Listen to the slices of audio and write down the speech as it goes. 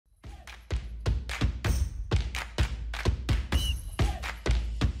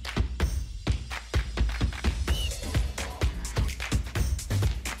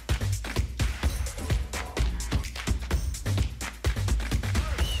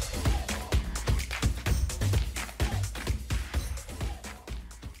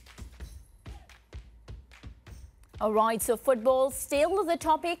All right, so football still the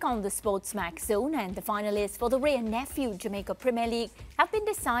topic on the SportsMax zone, and the finalists for the Ray and Nephew Jamaica Premier League have been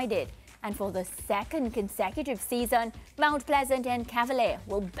decided. And for the second consecutive season, Mount Pleasant and Cavalier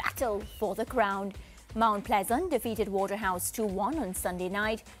will battle for the crown. Mount Pleasant defeated Waterhouse 2-1 on Sunday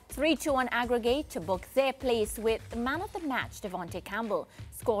night, 3-2 on aggregate to book their place with the man of the match, Devontae Campbell,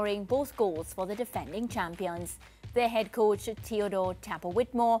 scoring both goals for the defending champions. Their head coach, Theodore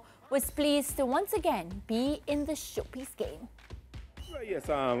Tapper-Whitmore, was pleased to once again be in the showpiece game. Well, yes,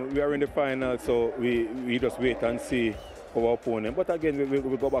 we are in the final, so we just wait and see our opponent. But again, we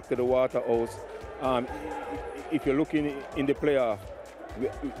go back to the Waterhouse. If you're looking in the playoff,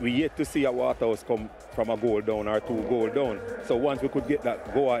 we yet to see a Waterhouse come from a goal down or 2 goals down. So once we could get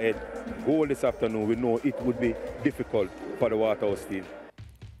that go-ahead goal this afternoon, we know it would be difficult for the Waterhouse team.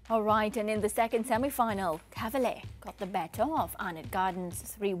 All right, and in the second semi-final, Cavalier got the better of Arnett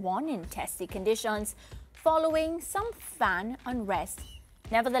Gardens 3-1 in testy conditions following some fan unrest.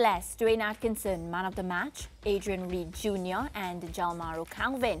 Nevertheless, Dwayne Atkinson, man of the match, Adrian Reed Jr. and Jalmaro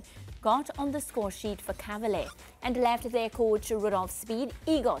Calvin got on the score sheet for Cavalier and left their coach Rudolph Speed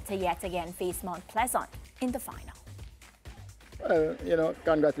eager to yet again face Mount Pleasant in the final. Well,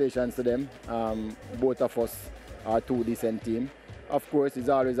 congratulations to them. Both of us are 2 decent teams. Of course, it's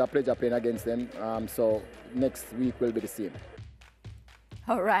always a pleasure playing against them, so next week will be the same.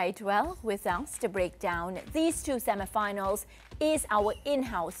 All right, well, with us to break down these 2 semi-finals is our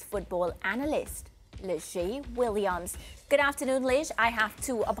in-house football analyst, Liz Williams. Good afternoon, Liz. I have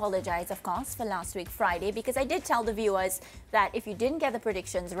to apologize, of course, for last week, Friday, because I did tell the viewers that if you didn't get the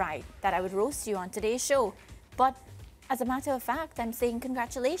predictions right, that I would roast you on today's show. But as a matter of fact, I'm saying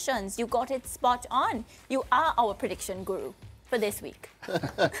congratulations. You got it spot on. You are our prediction guru for this week.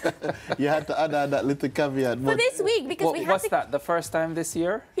 You had to add that little caveat. For this week, because we have what's that, the first time this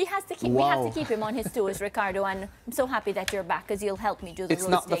year? He has to keep, We have to keep him on his toes, Ricardo, and I'm so happy that you're back because you'll help me do the roasting. It's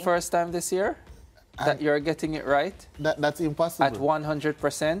not the first time this year that you're getting it right? That's impossible. At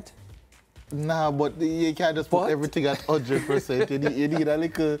 100%? Nah, but you can't just put everything at 100%. you need a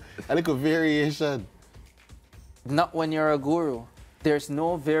little variation. Not when you're a guru. There's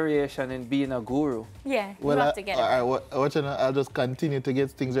no variation in being a guru. Yeah, you have to get it right. I'll just continue to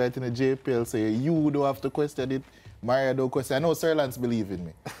get things right in the JPL. So you don't have to question it. Maria don't question. I know Sir Lance believe in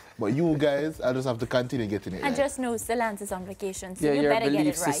me. But you guys, I just have to continue getting it right. I just know Sir Lance is on vacation, so yeah, you better get it right. Your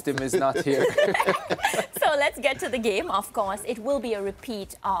belief system is not here. So let's get to the game. Of course, it will be a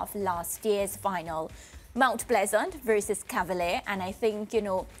repeat of last year's final. Mount Pleasant versus Cavalier, and I think,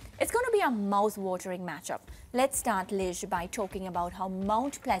 it's going to be a mouth-watering matchup. Let's start, Liz, by talking about how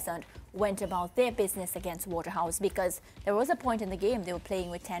Mount Pleasant went about their business against Waterhouse, because there was a point in the game they were playing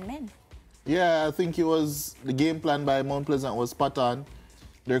with 10 men. Yeah, I think the game plan by Mount Pleasant was spot on.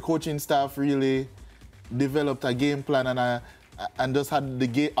 Their coaching staff really developed a game plan and just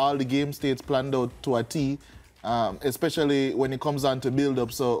had all the game states planned out to a T, especially when it comes on to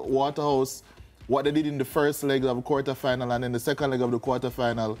build-up. So Waterhouse, what they did in the first leg of the quarterfinal and in the second leg of the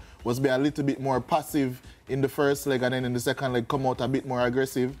quarterfinal was be a little bit more passive in the first leg, and then in the second leg come out a bit more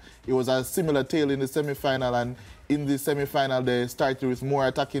aggressive. It was a similar tale in the semi-final, and in the semi-final they started with more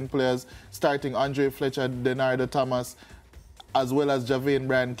attacking players, starting Andre Fletcher, Denardo Thomas, as well as Javane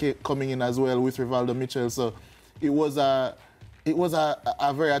Bryan coming in as well with Rivaldo Mitchell. So it was a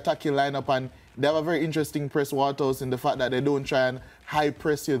very attacking lineup, and they have a very interesting press, Waterhouse, in the fact that they don't try and high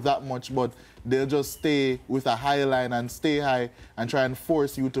press you that much, but they'll just stay with a high line and stay high and try and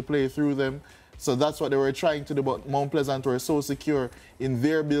force you to play through them. So that's what they were trying to do, but Mount Pleasant were so secure in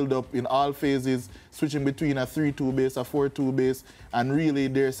their build-up in all phases, switching between a 3-2 base, a 4-2 base, and really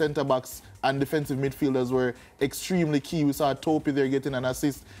their centre-backs and defensive midfielders were extremely key. We saw Topi there getting an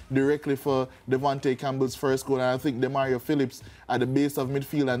assist directly for Devontae Campbell's first goal, and I think Demario Phillips at the base of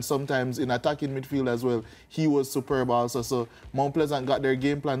midfield and sometimes in attacking midfield as well, he was superb also. So Mount Pleasant got their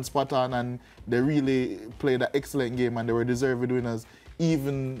game plan spot on, and they really played an excellent game, and they were deserved winners,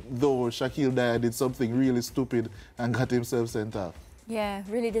 even though Shaquille Dyer did something really stupid and got himself sent off. Yeah,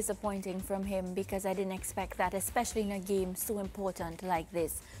 really disappointing from him, because I didn't expect that, especially in a game so important like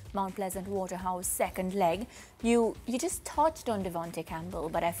this. Mount Pleasant Waterhouse second leg. You just touched on Devontae Campbell,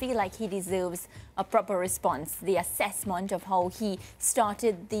 but I feel like he deserves a proper response. The assessment of how he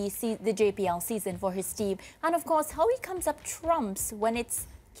started the JPL season for his team, and of course how he comes up trumps when it's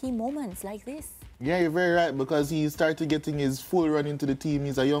key moments like this. Yeah, you're very right, because he started getting his full run into the team.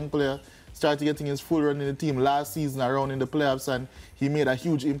 He's a young player, started getting his full run in the team last season around in the playoffs, and he made a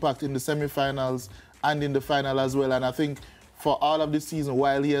huge impact in the semi-finals and in the final as well. And I think for all of this season,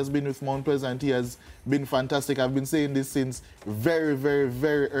 while he has been with Mount Pleasant, he has been fantastic. I've been saying this since very, very,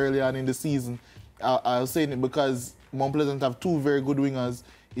 very early on in the season. I was saying it because Mount Pleasant have two very good wingers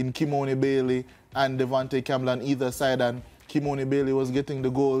in Kimoni Bailey and Devontae Campbell on either side, and Kimoni Bailey was getting the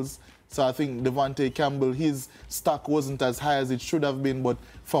goals. So I think Devontae Campbell, his stock wasn't as high as it should have been, but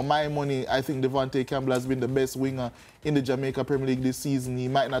for my money, I think Devontae Campbell has been the best winger in the Jamaica Premier League this season. He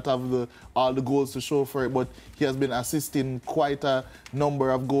might not have all the goals to show for it, but he has been assisting quite a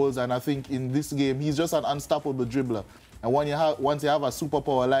number of goals, and I think in this game, he's just an unstoppable dribbler. And once you have a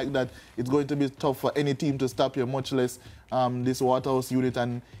superpower like that, it's going to be tough for any team to stop you, much less this Waterhouse unit.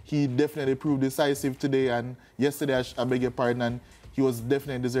 And he definitely proved decisive today, and yesterday, I beg your pardon, and he was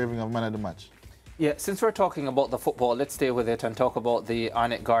definitely deserving of man of the match. Yeah, since we're talking about the football, let's stay with it and talk about the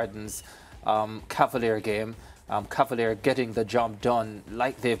Arnett Gardens Cavalier game. Cavalier getting the job done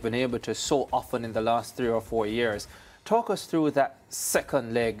like they've been able to so often in the last 3 or 4 years. Talk us through that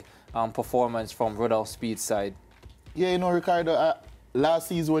second leg performance from Rudolph Speed's side. Yeah, you know, Ricardo, last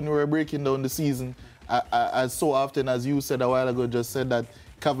season when we were breaking down the season, as so often as you said a while ago, just said that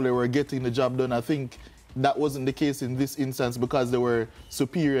Cavalier were getting the job done. I think that wasn't the case in this instance because they were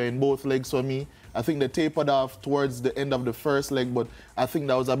superior in both legs for me. I think they tapered off towards the end of the first leg, but I think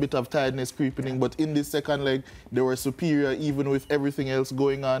that was a bit of tiredness creeping in. But in this second leg, they were superior even with everything else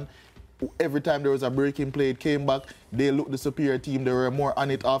going on. Every time there was a breaking play, it came back. They looked the superior team. They were more on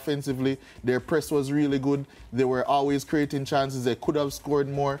it offensively. Their press was really good. They were always creating chances. They could have scored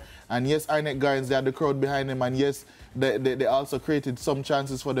more. And yes, Arnett Gardens, they had the crowd behind them. And yes, they also created some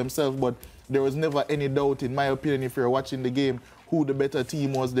chances for themselves. But there was never any doubt, in my opinion, if you're watching the game, who the better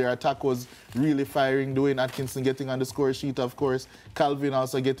team was. Their attack was really firing. Dwayne Atkinson getting on the score sheet, of course. Calvin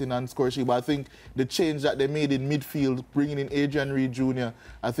also getting on the score sheet. But I think the change that they made in midfield, bringing in Adrian Reed Jr.,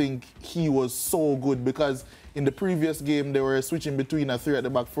 I think he was so good because in the previous game, they were switching between a 3 at the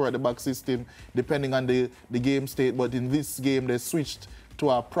back, 4 at the back system, depending on the game state. But in this game, they switched to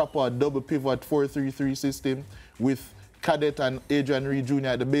a proper double pivot 4-3-3 system with Cadet and Adrian Reed Jr.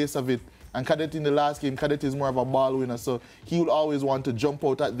 at the base of it. And Cadet in the last game, Cadet is more of a ball winner, so he will always want to jump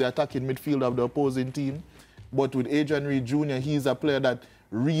out at the attacking midfield of the opposing team. But with Adrian Reed Jr., he's a player that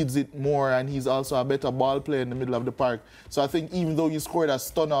reads it more, and he's also a better ball player in the middle of the park. So I think even though he scored a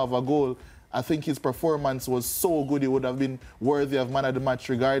stunner of a goal, I think his performance was so good, he would have been worthy of man of the match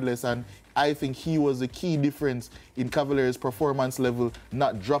regardless. And I think he was the key difference in Cavalier's performance level,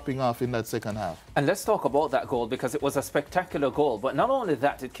 not dropping off in that second half. And let's talk about that goal because it was a spectacular goal. But not only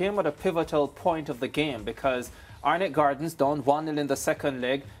that, it came at a pivotal point of the game because Arnett Gardens down 1-0 in the second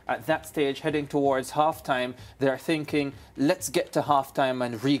leg. At that stage, heading towards halftime, they're thinking, let's get to halftime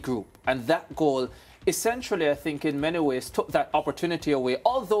and regroup. And that goal essentially, I think, in many ways, took that opportunity away,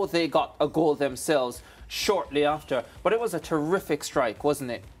 although they got a goal themselves shortly after. But it was a terrific strike, wasn't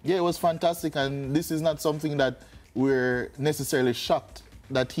it? Yeah, it was fantastic, and this is not something that we're necessarily shocked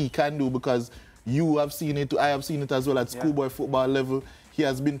that he can do because you have seen it, I have seen it as well at schoolboy football level. He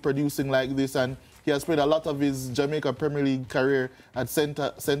has been producing like this, and he has played a lot of his Jamaica Premier League career at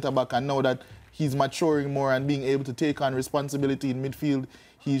centre back, and now that he's maturing more and being able to take on responsibility in midfield,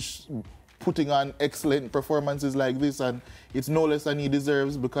 he's putting on excellent performances like this, and it's no less than he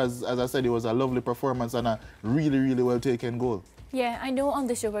deserves because, as I said, it was a lovely performance and a really, really well-taken goal. Yeah, I know on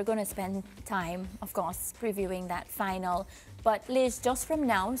the show we're going to spend time, of course, previewing that final. But Liz, just from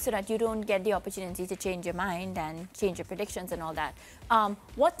now, so that you don't get the opportunity to change your mind and change your predictions and all that,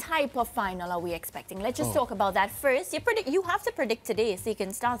 what type of final are we expecting? Let's just talk about that first. You have to predict today so you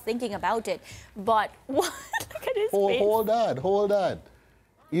can start thinking about it. But what? Look at his face. Hold on.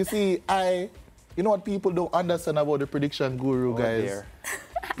 You see, you know what people don't understand about the prediction guru, guys?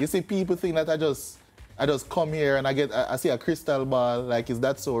 You see, people think that I just come here and I see a crystal ball, like, is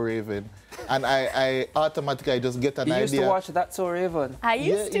that so Raven? And I automatically just get an idea. You used to watch That's So Raven? I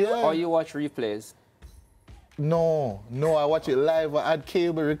used to. Yeah. Or you watch replays? No, I watch it live. I had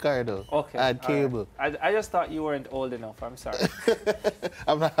cable, Ricardo. Okay. I had cable. Right. I just thought you weren't old enough. I'm sorry.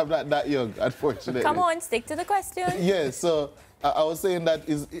 I'm not that young, unfortunately. Come on, stick to the question. Yeah, so I was saying that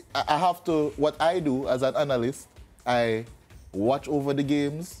I have to, what I do as an analyst, I watch over the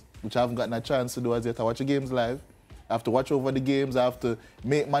games, which I haven't gotten a chance to do as yet. I watch the games live. I have to watch over the games. I have to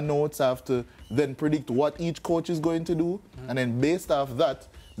make my notes. I have to then predict what each coach is going to do. And then based off that,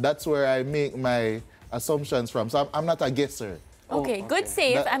 that's where I make my assumptions from. So I'm not a guesser. Okay, good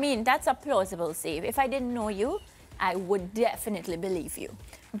save. I mean, that's a plausible save. If I didn't know you, I would definitely believe you.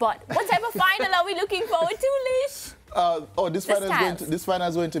 But what type of final are we looking forward to, Lish? This final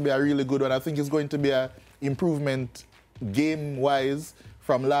is going to be a really good one. I think it's going to be an improvement game-wise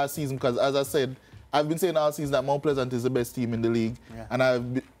from last season because, as I said, I've been saying all season that Mount Pleasant is the best team in the league, and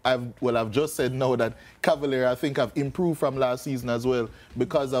I've just said now that Cavalier, I think, have improved from last season as well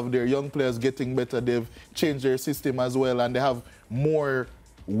because of their young players getting better. They've changed their system as well, and they have more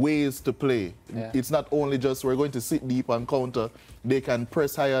ways to play. It's not only just we're going to sit deep and counter. They can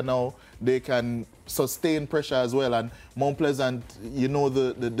press higher now. They can sustain pressure as well. And Mount Pleasant, you know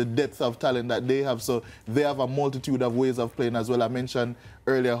the depth of talent that they have. So they have a multitude of ways of playing as well. I mentioned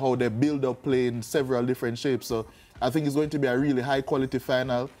earlier how they build up play in several different shapes. So I think it's going to be a really high-quality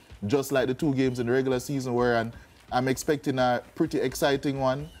final, just like the 2 games in the regular season and I'm expecting a pretty exciting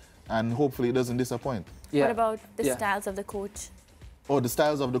one, and hopefully it doesn't disappoint. What about the styles of the coach? Oh, the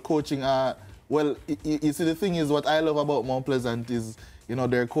styles of the coaching are, well, you see, the thing is, what I love about Mount Pleasant is, you know,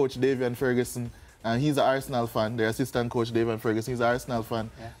 their coach, Davian Ferguson, and he's an Arsenal fan. Their assistant coach, Davian Ferguson, he's an Arsenal fan.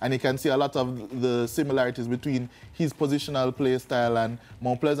 And you can see a lot of the similarities between his positional play style and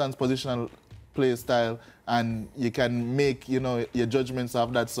Mount Pleasant's positional play style, and you can make, you know, your judgments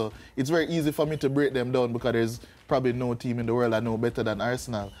of that. So it's very easy for me to break them down because there's probably no team in the world I know better than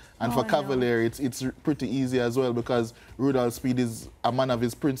Arsenal. And for Cavalier, it's pretty easy as well because Rudolph Speed is a man of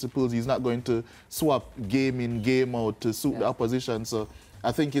his principles. He's not going to swap game in, game out to suit the opposition. So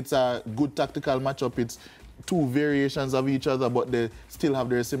I think it's a good tactical matchup. It's 2 variations of each other, but they still have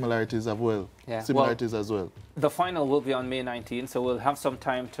their similarities as well. The final will be on May 19th, so we'll have some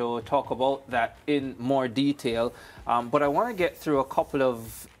time to talk about that in more detail. But I want to get through a couple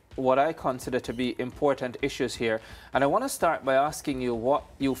of what I consider to be important issues here. And I want to start by asking you what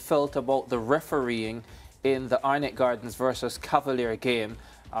you felt about the refereeing in the Arnett Gardens versus Cavalier game.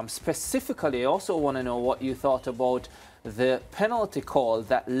 Specifically, I also want to know what you thought about the penalty call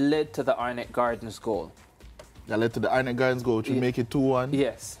that led to the Arnett Gardens goal. That led to the Arnett Gardens goal, which would make it 2-1?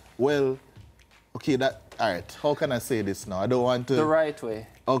 Yes. Well, okay, all right, how can I say this now? I don't want to... The right way.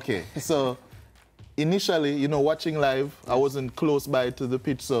 Okay, so initially, you know, watching live, I wasn't close by to the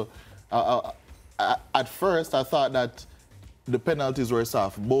pitch, so at first I thought that the penalties were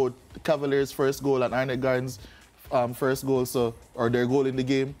soft. Both Cavaliers' first goal and Arnett Gardens' first goal, or their goal in the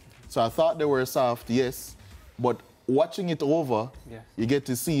game. So I thought they were soft, yes, but watching it over, you get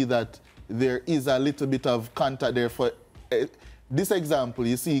to see that there is a little bit of contact there. For this example,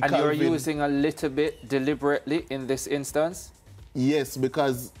 you see and Calvin, you're using a little bit deliberately in this instance? Yes,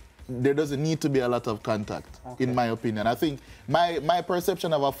 because there doesn't need to be a lot of contact, in my opinion. I think my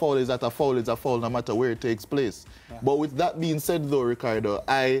perception of a foul is that a foul is a foul no matter where it takes place. But with that being said, though, Ricardo,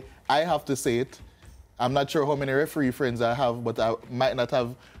 I have to say it. I'm not sure how many referee friends I have, but I might not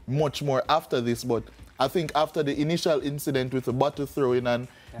have much more after this. But I think after the initial incident with the bottle throwing and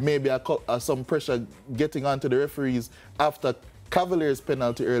maybe some pressure getting onto the referees after Cavalier's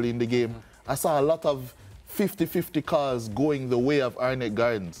penalty early in the game, I saw a lot of 50-50 calls going the way of Arnett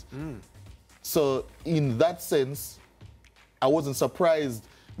Gardens. So in that sense, I wasn't surprised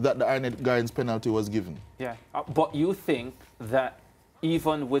that the Arnett Gardens penalty was given. Yeah, but you think that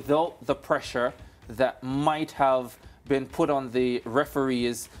even without the pressure that might have been put on the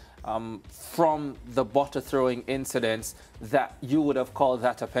referees from the bottle throwing incidents, that you would have called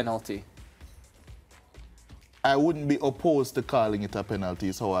that a penalty? I wouldn't be opposed to calling it a penalty,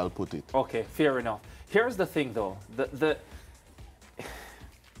 is how I'll put it. Okay, fair enough. Here's the thing, though.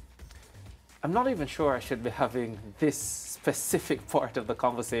 I'm not even sure I should be having this specific part of the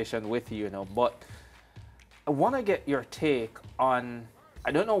conversation with you, but I want to get your take on,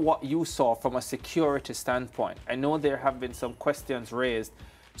 I don't know what you saw from a security standpoint. I know there have been some questions raised.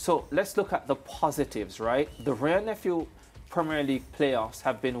 So let's look at the positives, right? The Rare Nephew Premier League playoffs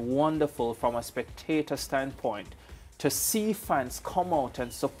have been wonderful from a spectator standpoint. To see fans come out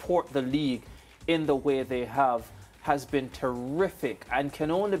and support the league in the way they have has been terrific and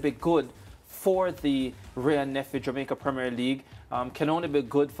can only be good for the Rare Nephew Jamaica Premier League, can only be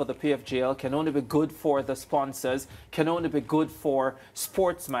good for the PFGL, can only be good for the sponsors, can only be good for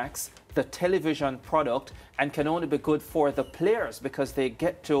SportsMax, the television product, and can only be good for the players because they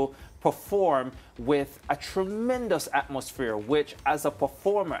get to perform with a tremendous atmosphere, which as a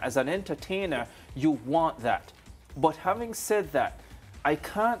performer, as an entertainer, you want that. But having said that, I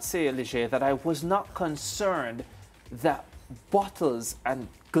can't say, Leger, that I was not concerned that bottles and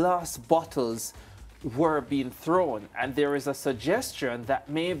glass bottles were being thrown. And there is a suggestion that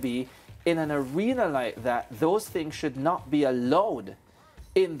maybe in an arena like that, those things should not be allowed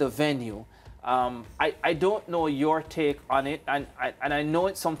in the venue. I don't know your take on it, and I know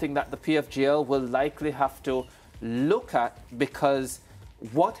it's something that the PFGL will likely have to look at, because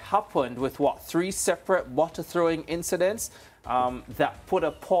what happened with 3 separate bottle throwing incidents that put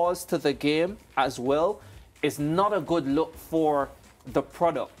a pause to the game as well is not a good look for the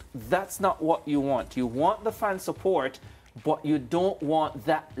product. That's not what you want. You want the fan support, but you don't want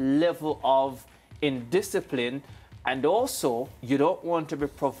that level of indiscipline, and also you don't want to be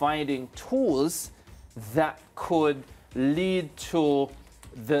providing tools that could lead to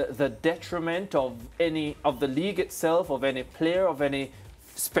the detriment of any of the league itself, of any player, of any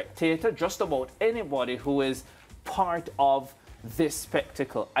spectator, just about anybody who is part of this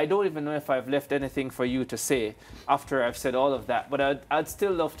spectacle. I don't even know if I've left anything for you to say after I've said all of that, but I'd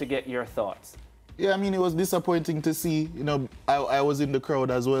still love to get your thoughts. Yeah, I mean, it was disappointing to see. You know, I was in the crowd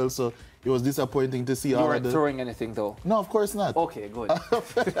as well, so it was disappointing to see You all weren't of the... throwing anything, though? No, of course not. Okay, good.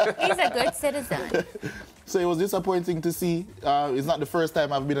 He's a good citizen. So it was disappointing to see. It's not the first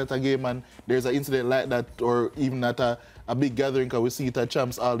time I've been at a game and there's an incident like that, or even at a big gathering, because we see it at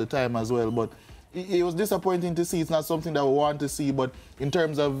Champs all the time as well. But it was disappointing to see. It's not something that we want to see. But in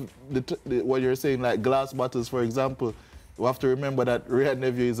terms of what you're saying, like glass bottles, for example, we have to remember that Ray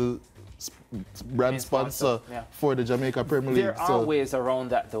Nephew is a brand sponsor for the Jamaica Premier League. There are ways around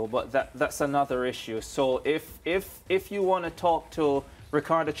that, though, but that's another issue. So if you want to talk to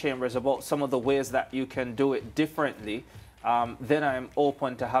Ricardo Chambers about some of the ways that you can do it differently, then I'm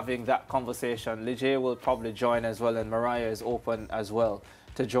open to having that conversation. Lijay will probably join as well, and Mariah is open as well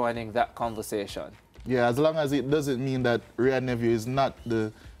to joining that conversation. Yeah, as long as it doesn't mean that Ray Nephew is not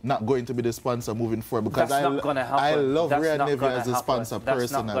going to be the sponsor moving forward, because that's not gonna happen. I love Ray Nephew as a happen. sponsor personally.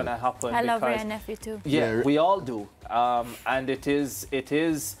 That's not going to happen. I love Ray Nephew too. Yeah, we all do. And it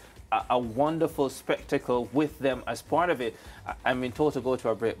is a wonderful spectacle with them as part of it. I'm being told to go to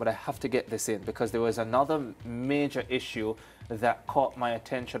a break, but I have to get this in because there was another major issue that caught my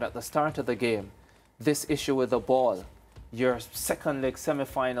attention at the start of the game. This issue with the ball. Your second leg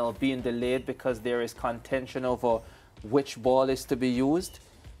semi-final being delayed because there is contention over which ball is to be used.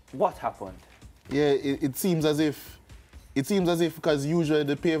 What happened? Yeah, it seems as if because usually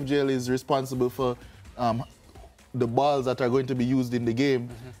the PFJL is responsible for the balls that are going to be used in the game,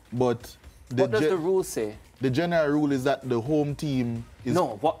 but what does the rule say? The general rule is that the home team is...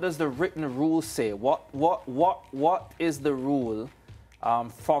 No, what does the written rule say? What is the rule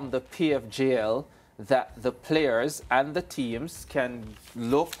from the PFJL that the players and the teams can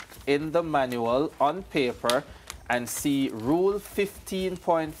look in the manual on paper and see Rule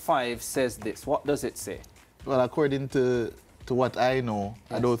 15.5 says this? What does it say? Well, according to what I know,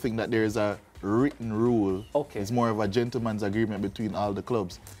 yes. I don't think that there is a written rule. Okay. It's more of a gentleman's agreement between all the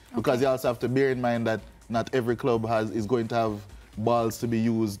clubs. Because you also have to bear in mind that not every club is going to have balls to be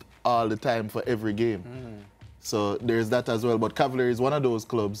used all the time for every game. So there's that as well. But Cavalier is one of those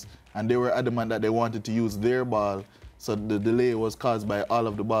clubs, and they were adamant that they wanted to use their ball. So the delay was caused by all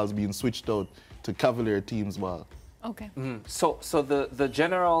of the balls being switched out to Cavalier team's ball. Okay. So the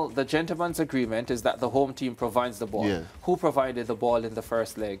gentleman's agreement is that the home team provides the ball. Yeah. Who provided the ball in the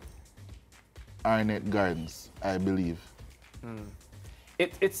first leg? Arnett Gardens, I believe.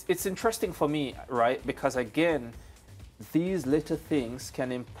 It's interesting for me, right? Because again, these little things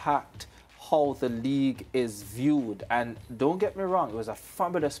can impact how the league is viewed. And don't get me wrong, it was a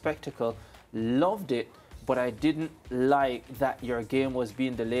fabulous spectacle. Loved it. But I didn't like that your game was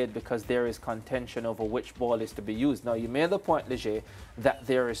being delayed because there is contention over which ball is to be used. Now, you made the point, Lijay, that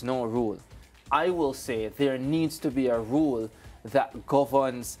there is no rule. I will say there needs to be a rule that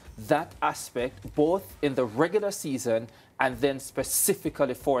governs that aspect, both in the regular season and then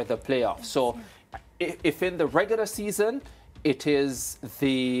specifically for the playoffs. So if in the regular season, it is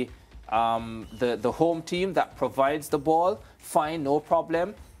the home team that provides the ball, fine, no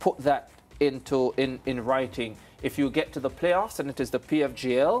problem, put that in writing. If you get to the playoffs and it is the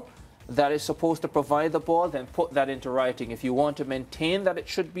PFJL that is supposed to provide the ball, then put that into writing. If you want to maintain that it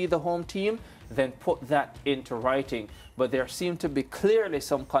should be the home team, then put that into writing. But there seemed to be clearly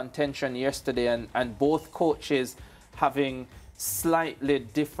some contention yesterday, and both coaches having slightly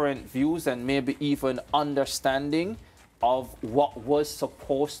different views and maybe even understanding of what was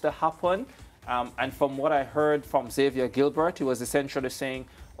supposed to happen. And from what I heard from Xavier Gilbert, he was essentially saying,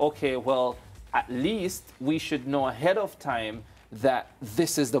 okay, well, at least we should know ahead of time that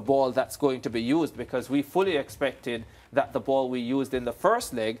this is the ball that's going to be used, because we fully expected that the ball we used in the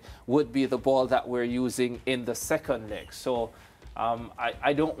first leg would be the ball that we're using in the second leg. So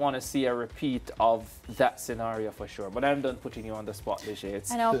I don't want to see a repeat of that scenario for sure. But I'm done putting you on the spot, Lijay.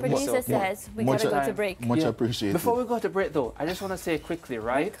 And our producer says we got to go to break. Much appreciated. Before we go to break, though, I just want to say quickly,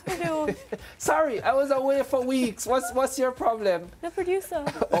 right? Sorry, I was away for weeks. What's your problem? The producer.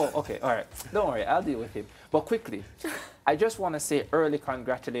 Oh, okay, all right. Don't worry, I'll deal with him. But quickly, I just want to say early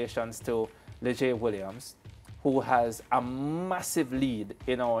congratulations to Lijay Williams, who has a massive lead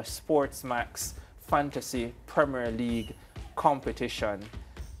in our SportsMax Fantasy Premier League competition.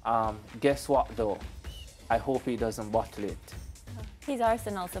 Guess what, though? I hope he doesn't bottle it. He's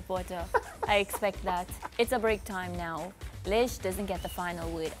Arsenal supporter. I expect that. It's a break time now. Lish doesn't get the final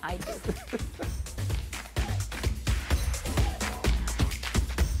word. I do.